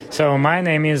So my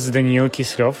name is Daniil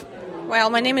Kyselov. Well,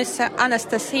 my name is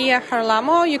Anastasiia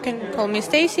Kharlamova. You can call me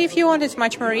Stacy if you want. It's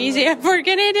much more easier for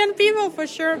Canadian people, for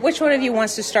sure. Which one of you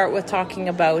wants to start with talking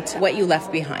about what you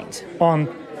left behind? On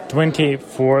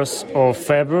 24th of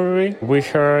February, we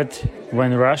heard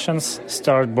when Russians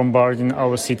start bombarding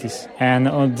our cities. And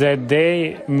on that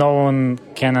day, no one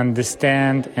can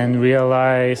understand and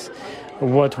realize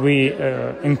what we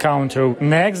encounter.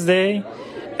 Next day,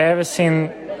 everything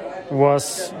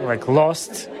was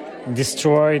lost,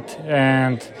 destroyed,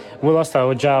 and we lost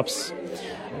our jobs.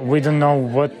 We don't know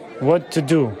what to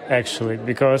do, actually,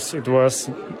 because it was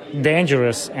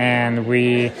dangerous and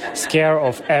we scared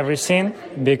of everything,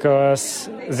 because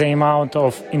the amount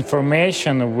of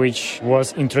information which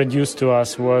was introduced to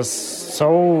us was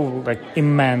so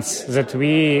immense that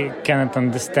we cannot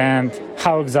understand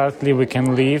how exactly we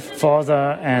can live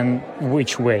further and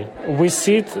which way. We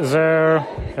sit there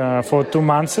for 2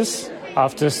 months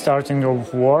after starting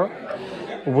of war.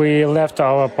 We left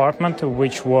our apartment,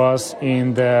 which was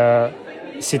in the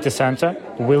city center.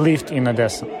 We lived in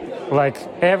Odessa.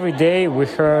 Every day we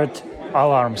heard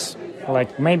alarms,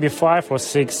 maybe 5 or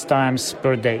 6 times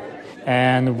per day.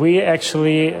 And we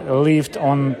actually lived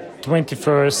on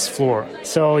 21st floor.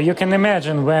 So you can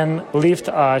imagine when lifts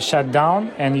are shut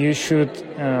down and you should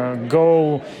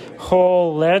go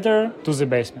whole ladder to the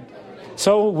basement.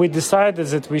 So we decided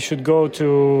that we should go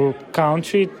to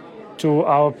country, to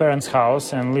our parents'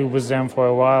 house, and live with them for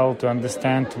a while to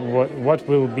understand what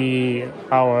will be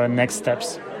our next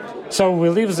steps. So we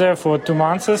lived there for 2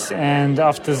 months, and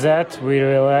after that we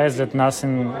realized that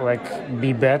nothing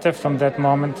be better from that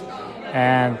moment,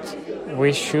 and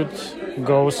we should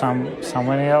go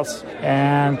somewhere else.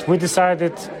 And we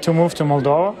decided to move to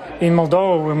Moldova. In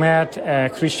Moldova we met a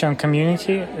Christian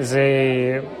community.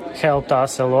 They helped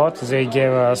us a lot. They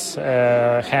gave us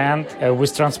a hand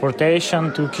with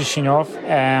transportation to Chisinau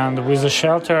and with a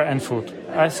shelter and food.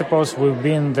 I suppose we've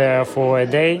been there for a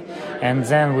day, and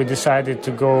then we decided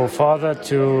to go further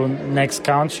to next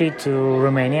country, to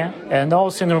Romania. And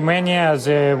also in Romania,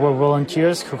 there were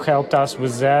volunteers who helped us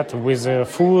with that, with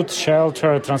food,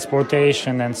 shelter,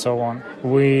 transportation, and so on.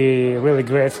 We're really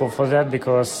grateful for that,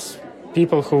 because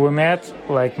people who we met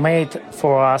made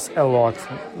for us a lot.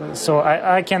 So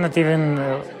I cannot even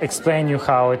explain you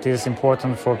how it is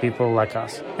important for people like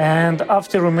us. And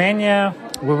after Romania,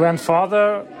 we went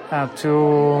further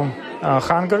to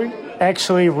Hungary.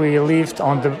 Actually, we lived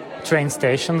on the train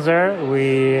station there.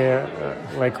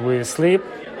 We sleep.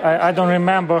 I don't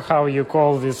remember how you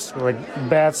call this,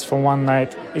 beds for one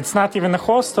night. It's not even a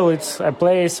hostel. It's a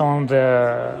place on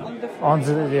the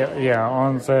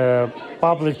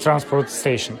public transport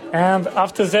station. And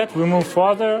after that, we moved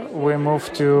further. We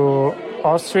moved to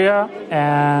Austria,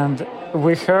 and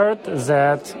we heard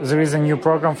that there is a new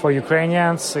program for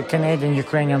Ukrainians, a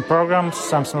Canadian-Ukrainian program,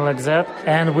 something like that.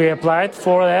 And we applied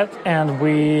for that, and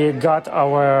we got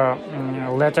our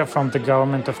letter from the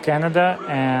government of Canada,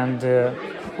 and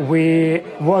we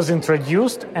was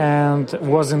introduced and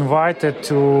was invited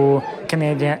to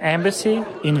Canadian Embassy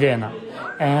in Vienna.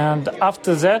 And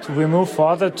after that, we moved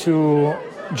further to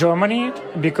Germany,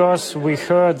 because we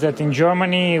heard that in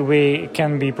Germany we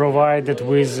can be provided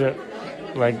with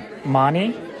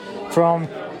money from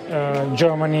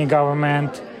Germany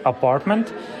government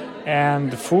apartment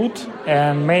and food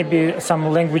and maybe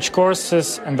some language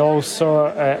courses and also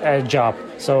a job.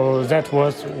 So that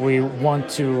was we want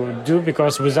to do,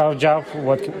 because without job,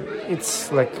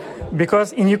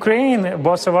 because in Ukraine,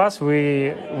 both of us,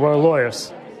 we were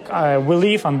lawyers. We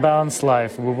live unbalanced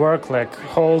life. We work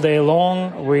whole day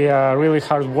long. We are really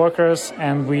hard workers,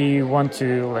 and we want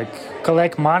to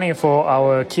collect money for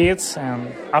our kids.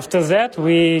 And after that,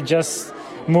 we just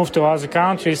moved to other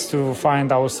countries to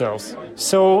find ourselves.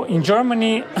 So in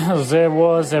Germany, there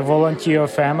was a volunteer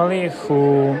family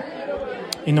who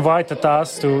invited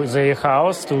us to their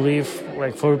house to live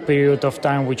for a period of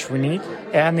time which we need.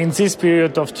 And in this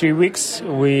period of 3 weeks,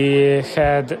 we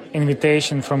had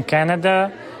invitation from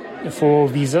Canada for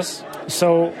visas.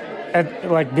 So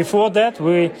before that,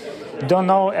 we don't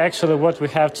know actually what we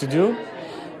have to do,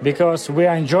 because we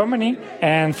are in Germany,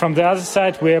 and from the other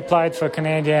side we applied for a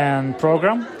Canadian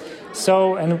program.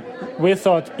 So, and we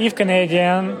thought if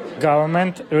Canadian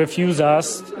government refuse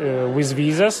us with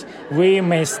visas, we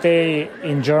may stay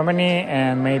in Germany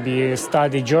and maybe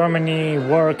study Germany,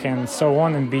 work and so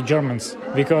on, and be Germans,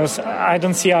 because I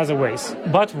don't see other ways.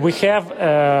 But we have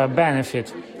a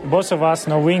benefit. Both of us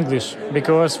know English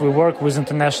because we work with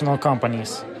international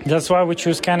companies. That's why we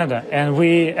choose Canada, and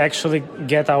we actually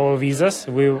get our visas.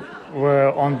 We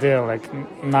were on the like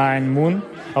nine moon,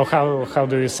 or how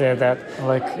do you say that?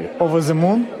 Like over the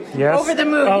moon? Yes. Over the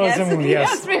moon. Over yes. the moon. Yes.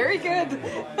 Yes, very good.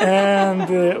 And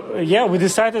we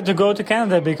decided to go to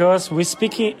Canada because we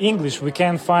speak English. We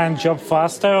can find job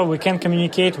faster. We can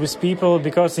communicate with people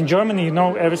because in Germany, you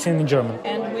know everything in German.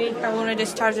 And we have already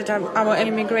started our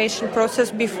immigration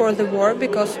process before the war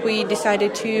because we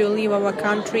decided to leave our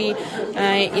country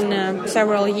in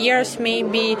several years,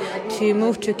 maybe to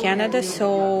move to Canada.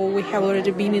 So we have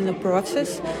already been in the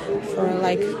process for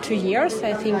like 2 years,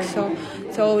 I think so.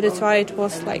 So that's why it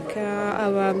was like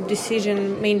our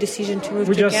main decision to move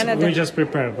to Canada. We just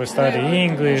prepared. We study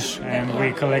English and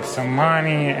we collect some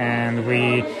money and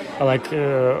we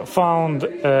found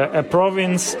a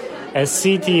province, a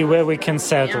city where we can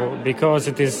settle because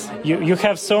it is you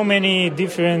have so many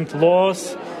different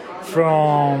laws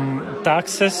from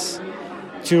taxes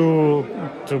to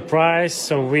price,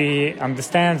 so we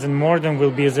understand that Morden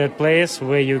will be that place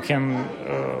where you can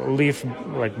live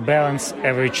like balanced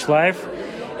average life,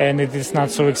 and it is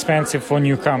not so expensive for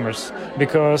newcomers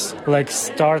because like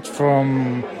start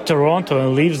from Toronto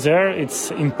and live there,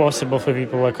 it's impossible for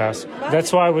people like us.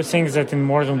 That's why we think that in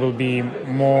Morden will be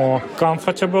more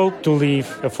comfortable to live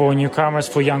for newcomers,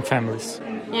 for young families.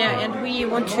 Yeah, and we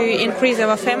want to increase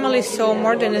our families, so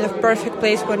Morden is a perfect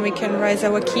place when we can raise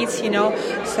our kids, you know.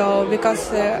 So because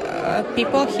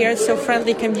people here, so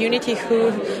friendly community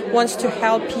who wants to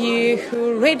help you,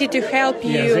 who ready to help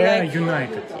you. Yeah, they are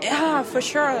united. Yeah, for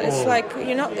sure. It's like,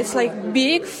 you know, it's like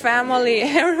big family.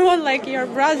 Everyone like your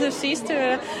brother,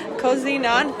 sister, cousin,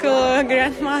 uncle,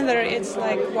 grandmother. It's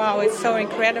like, wow, it's so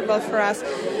incredible for us.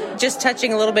 Just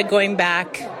touching a little bit, going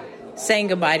back, saying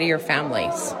goodbye to your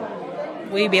families.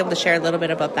 Will you be able to share a little bit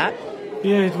about that?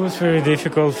 Yeah, it was very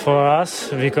difficult for us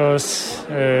because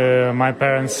my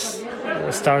parents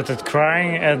started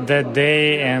crying at that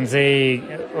day, and they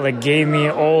like gave me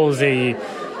all the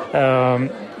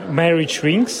marriage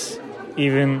rings,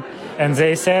 even, and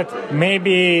they said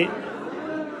maybe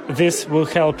this will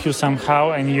help you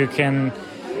somehow, and you can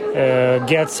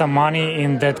get some money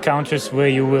in that countries where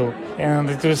you will. And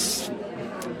it was.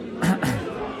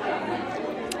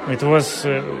 It was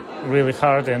really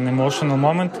hard and emotional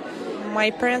moment. My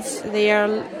parents, they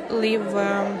live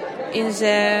in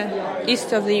the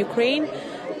east of the Ukraine,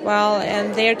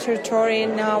 and their territory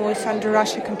now is under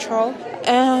Russian control.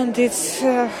 And it's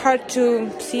hard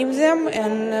to see them,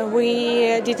 and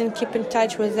we didn't keep in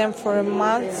touch with them for a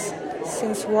month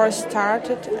since war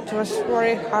started. It was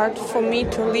very hard for me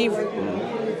to leave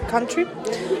country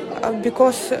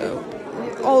because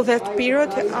all that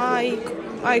period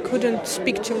I couldn't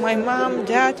speak to my mom,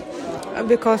 dad,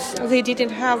 because they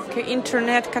didn't have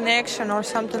internet connection or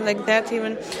something like that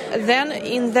even. Then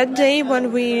in that day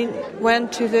when we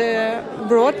went to the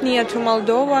Brod near to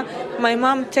Moldova, my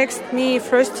mom texted me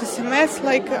first SMS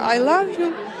like, I love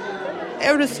you,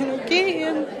 everything okay,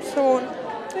 and so on.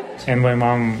 And my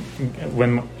mom,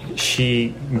 when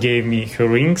she gave me her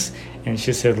rings, and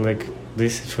she said like,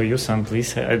 this is for you, son,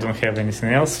 please, I don't have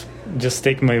anything else, just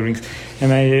take my rings.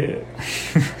 And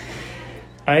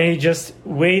I just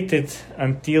waited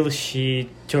until she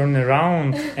turned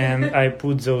around and I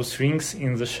put those rings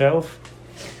in the shelf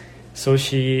so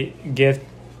she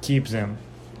keep them.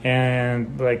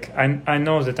 And like I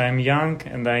know that I'm young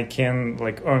and I can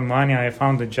like earn money, I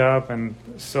found a job, and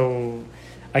so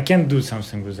I can do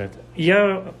something with that.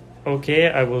 Yeah, okay,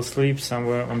 I will sleep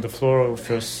somewhere on the floor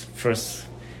first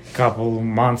couple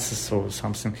months or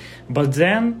something, but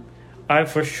then I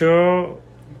for sure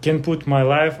can put my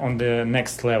life on the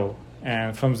next level,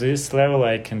 and from this level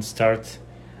I can start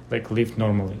like live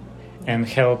normally and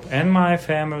help and my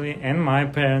family and my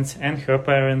parents and her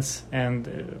parents, and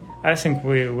I think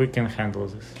we can handle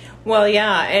this. Well,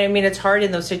 yeah, and I mean it's hard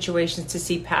in those situations to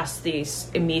see past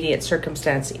these immediate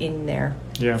circumstance in there.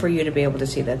 Yeah. For you to be able to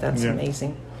see that. That's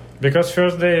amazing. Because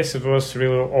first days it was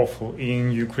really awful.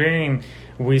 In Ukraine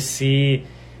we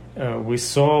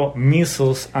saw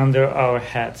missiles under our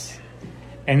heads,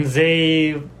 and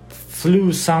they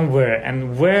flew somewhere,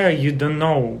 and where you don't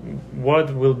know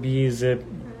what will be the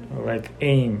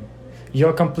aim.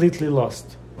 You're completely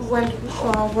lost. When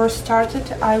war started,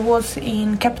 I was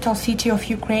in capital city of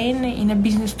Ukraine in a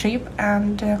business trip,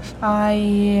 and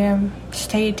I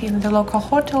stayed in the local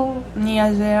hotel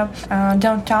near the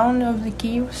downtown of the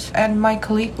Kyiv. And my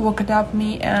colleague woke up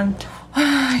me, and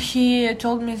he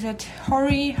told me that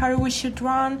hurry, we should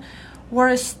run.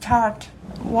 War start.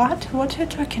 What are you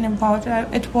talking about?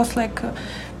 It was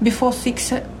before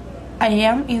 6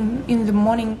 a.m. in the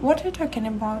morning. What are you talking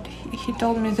about? He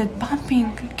told me that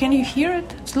bumping. Can you hear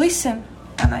it? Listen.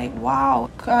 And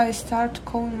I start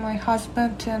calling my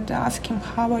husband and ask him,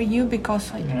 how are you?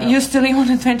 Because I used to live on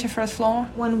the 21st floor.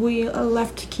 When we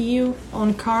left Kyiv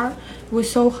on car, we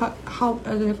saw how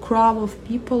the crowd of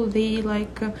people, they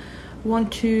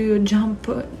want to jump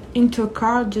into a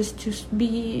car just to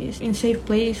be in safe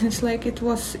place. It's like it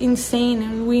was insane,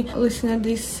 and we listened to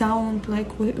this sound, like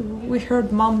we heard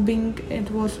bombing.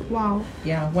 It was wow.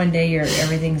 Yeah, one day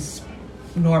everything's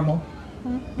normal.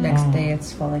 Next day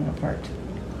it's falling apart.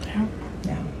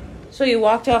 Yeah. So you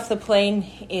walked off the plane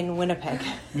in Winnipeg.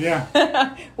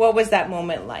 Yeah. What was that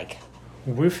moment like?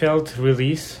 We felt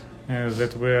release.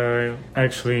 That we're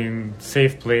actually in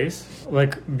safe place.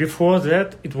 Like before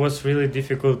that, it was really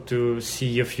difficult to see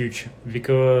your future,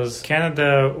 because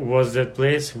Canada was that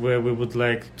place where we would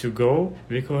like to go,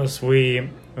 because we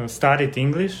studied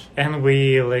English and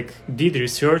we did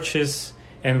researches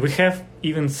and we have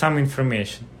even some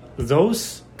information.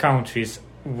 Those countries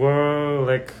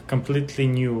were completely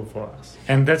new for us,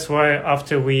 and that's why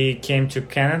after we came to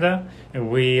Canada,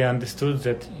 we understood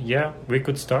that we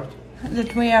could start.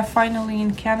 That we are finally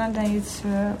in Canada, it's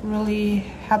really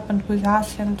happened with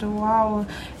us, and wow,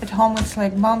 at home it's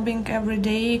like bombing every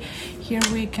day. Here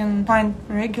we can find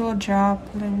regular job,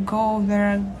 then go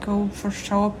there, go for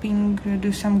shopping,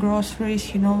 do some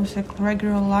groceries, it's like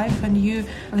regular life, and you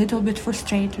a little bit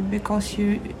frustrated because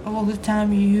you all the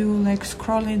time you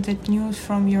scrolling the news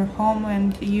from your home,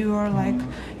 and you are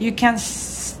you can't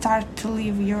start to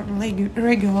live your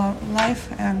regular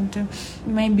life. And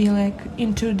maybe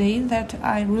in 2 days that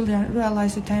I really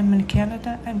realized that I'm in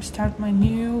Canada, I'm start my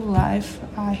new life,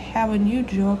 I have a new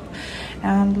job,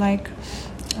 and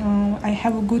I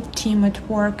have a good team at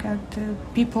work, and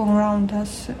people around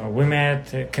us. We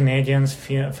met Canadians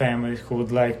families who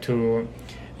would like to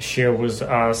share with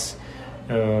us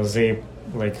their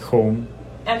home.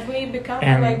 And we become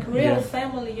real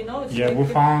family, It's we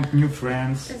found new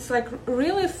friends. It's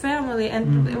really family,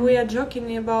 and we are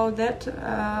joking about that,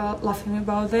 laughing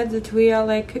about that we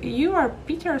are you are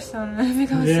Peterson,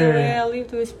 because we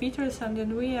lived with Peterson,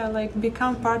 and we are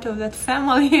become part of that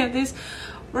family, and this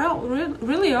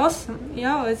really awesome.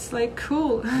 It's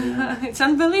cool. It's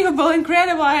unbelievable,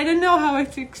 incredible. I don't know how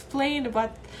to explain,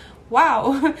 but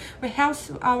wow, we have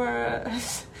our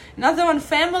another one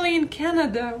family in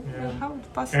Canada. How is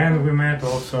possible? And we met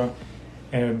also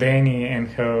Daniil and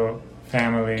her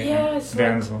family,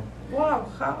 Daniil. Wow,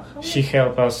 how she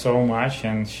helped us so much,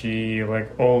 and she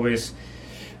always,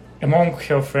 among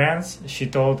her friends, she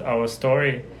told our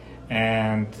story,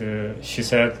 and she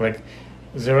said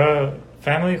there are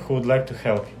family who would like to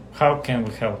help you. How can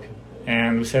we help you?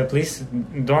 And we said, please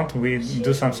don't we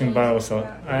do something by ourselves.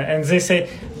 And they say,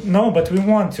 no, but we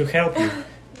want to help you.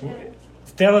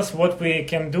 Tell us what we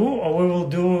can do, or we will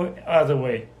do other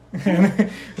way.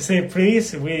 Say,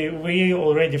 please, we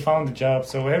already found a job,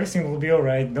 so everything will be all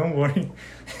right. Don't worry.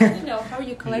 How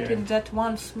you collected that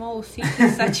one small city,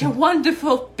 such a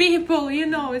wonderful people.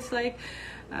 It's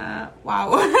wow.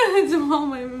 It's all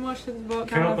my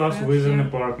emotions. Help us with an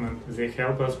apartment. They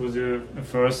help us with the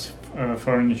first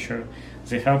furniture.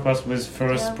 They help us with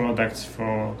first products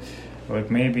for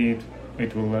maybe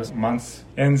it will last months.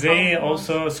 And they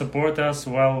also support us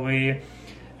while we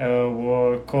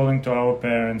were calling to our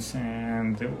parents,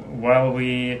 and while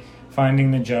we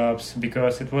finding the jobs,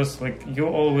 because it was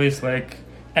you're always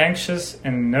anxious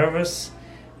and nervous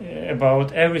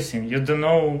about everything. You don't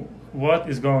know what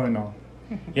is going on.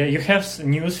 You have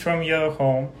news from your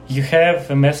home, you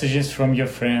have messages from your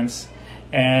friends,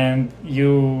 and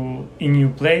you in new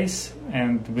place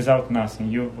and without nothing.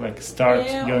 You start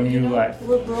your new life.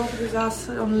 We brought with us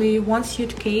only one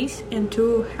suitcase and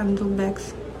 2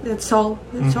 handlebags. That's all.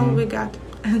 That's all we got.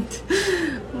 And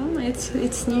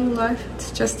it's new life.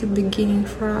 It's just a beginning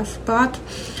for us. But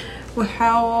we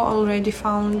have already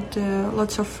found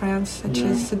lots of friends, such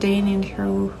as Dani and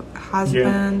her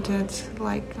husband. It's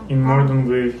in Morden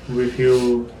we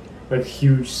feel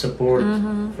huge support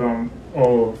from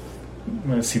all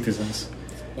citizens,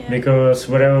 because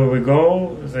wherever we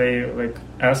go, they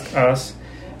ask us,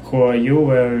 who are you,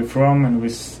 where are you from, and we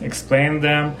explain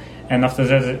them. And after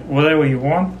that, whatever you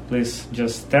want, please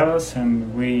just tell us,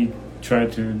 and we try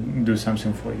to do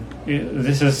something for you.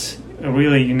 This is a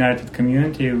really united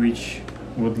community which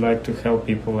would like to help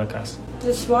people like us.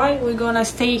 That's why we're gonna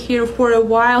stay here for a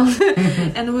while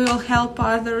and we will help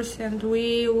others, and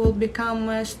we will become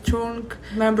strong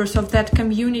members of that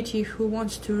community who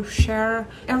wants to share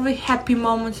every happy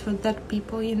moments with that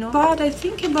people, But I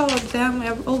think about them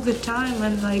all the time,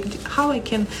 and how I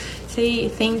can say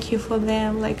thank you for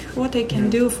them, what I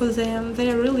can do for them.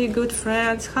 They're really good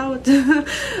friends.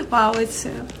 Wow, it's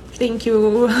thank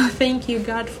you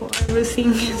God for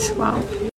everything. Wow.